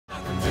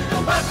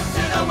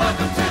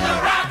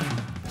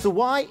So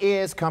why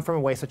is Come From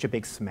Away such a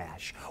big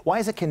smash? Why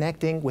is it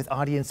connecting with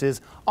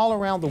audiences all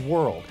around the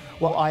world?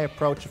 Well, I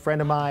approached a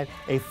friend of mine,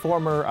 a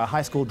former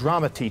high school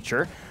drama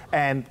teacher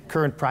and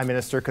current Prime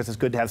Minister, because it's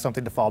good to have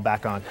something to fall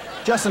back on,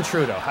 Justin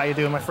Trudeau. How you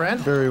doing, my friend?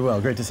 Very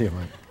well. Great to see you,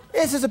 Mike.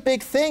 This is a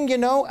big thing, you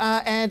know,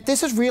 and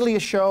this is really a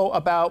show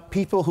about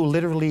people who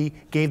literally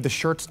gave the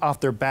shirts off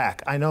their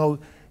back. I know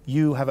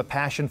you have a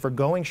passion for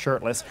going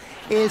shirtless.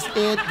 Is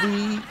it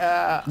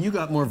the... You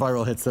got more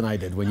viral hits than I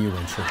did when you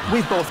went shirtless.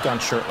 We've both gone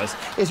shirtless.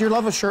 Is your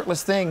love of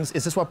shirtless things,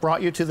 is this what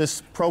brought you to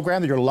this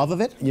program, your love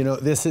of it? You know,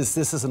 this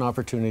is an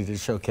opportunity to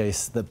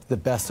showcase the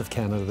best of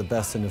Canada, the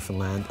best of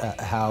Newfoundland,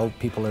 how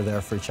people are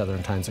there for each other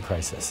in times of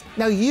crisis.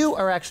 Now, you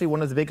are actually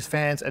one of the biggest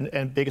fans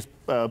and biggest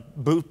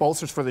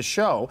bolsters for the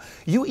show.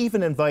 You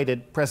even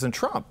invited President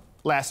Trump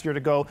last year to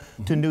go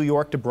to New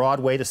York, to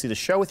Broadway, to see the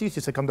show with you.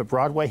 You said, come to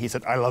Broadway. He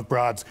said, I love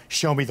broads.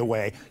 Show me the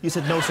way. You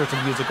said, no, sir, it's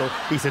a musical.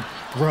 He said,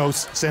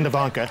 gross, send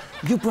Ivanka.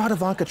 You brought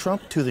Ivanka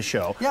Trump to the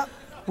show. Yeah.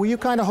 Were you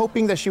kind of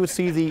hoping that she would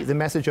see the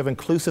message of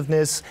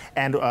inclusiveness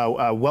and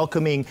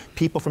welcoming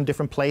people from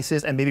different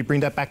places and maybe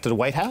bring that back to the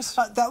White House?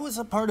 That was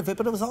a part of it,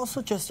 but it was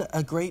also just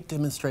a great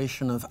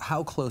demonstration of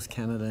how close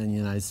Canada and the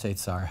United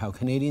States are, how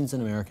Canadians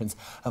and Americans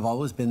have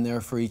always been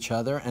there for each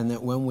other, and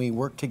that when we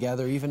work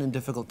together, even in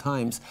difficult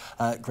times,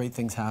 great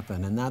things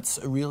happen. And that's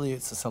really,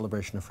 it's a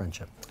celebration of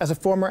friendship. As a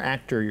former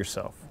actor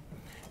yourself,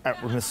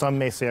 some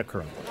may say a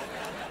colonel,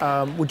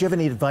 would you have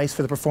any advice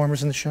for the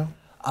performers in the show?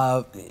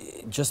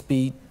 Just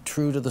be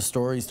true to the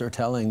stories they're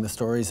telling, the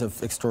stories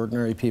of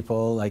extraordinary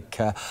people like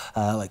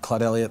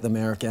Claude Elliott, the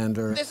Mayor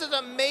Gander. This is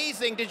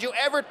amazing. Did you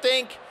ever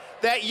think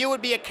that you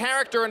would be a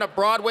character in a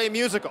Broadway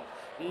musical?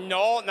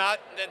 No, not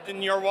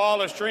in your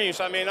wildest dreams.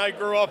 I mean, I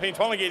grew up in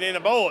Tunnegate in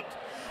a boat,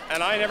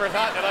 and I never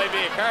thought that I'd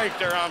be a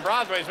character on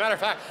Broadway. As a matter of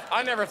fact,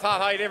 I never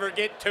thought I'd ever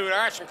get to the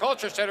Arts and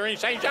Culture Centre in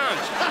St. John's.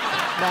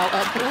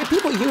 Now,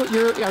 people,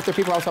 you're out there,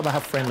 people always talk about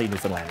how friendly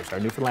Newfoundlanders are.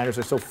 Newfoundlanders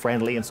are so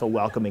friendly and so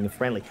welcoming and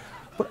friendly.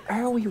 But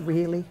are we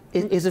really?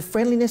 Is it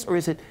friendliness or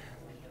is it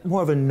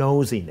more of a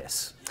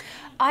nosiness?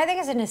 I think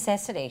it's a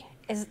necessity.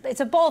 It's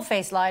a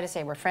bold-faced lie to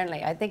say we're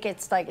friendly. I think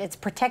it's like it's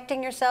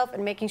protecting yourself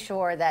and making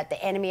sure that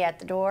the enemy at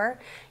the door,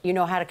 you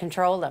know how to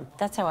control them.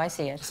 That's how I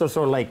see it. So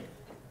sort of like,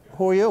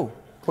 who are you?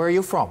 Where are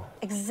you from?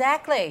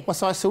 Exactly. What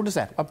size suit is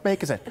that? What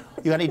make is it?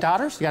 You got any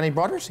daughters? You got any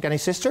brothers? You got any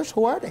sisters?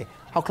 Who are they?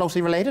 How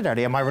closely related are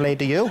they? Am I related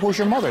to you? Who's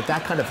your mother?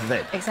 That kind of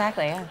thing.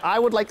 Exactly, yeah. I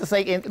would like to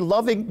say, in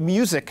loving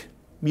music,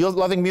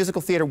 loving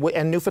musical theater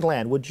and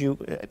Newfoundland, would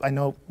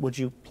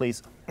you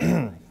please?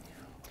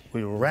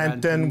 We'll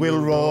rant and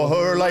we'll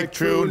roar like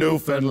true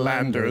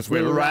Newfoundlanders.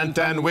 We'll rant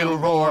and we'll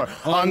roar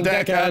on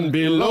deck and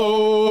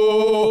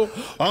below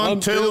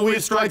until we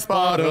strike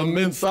bottom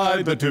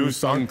inside the two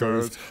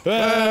sunkers.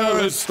 There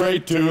is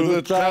straight to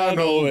the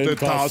channel in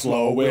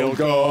Coslow we'll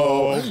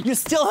go. You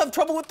still have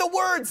trouble with the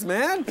words,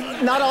 man.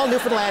 Not all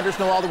Newfoundlanders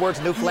know all the words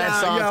of Newfoundland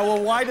songs. Yeah,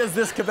 well, why does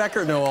this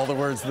Quebecer know all the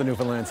words of the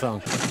Newfoundland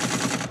song?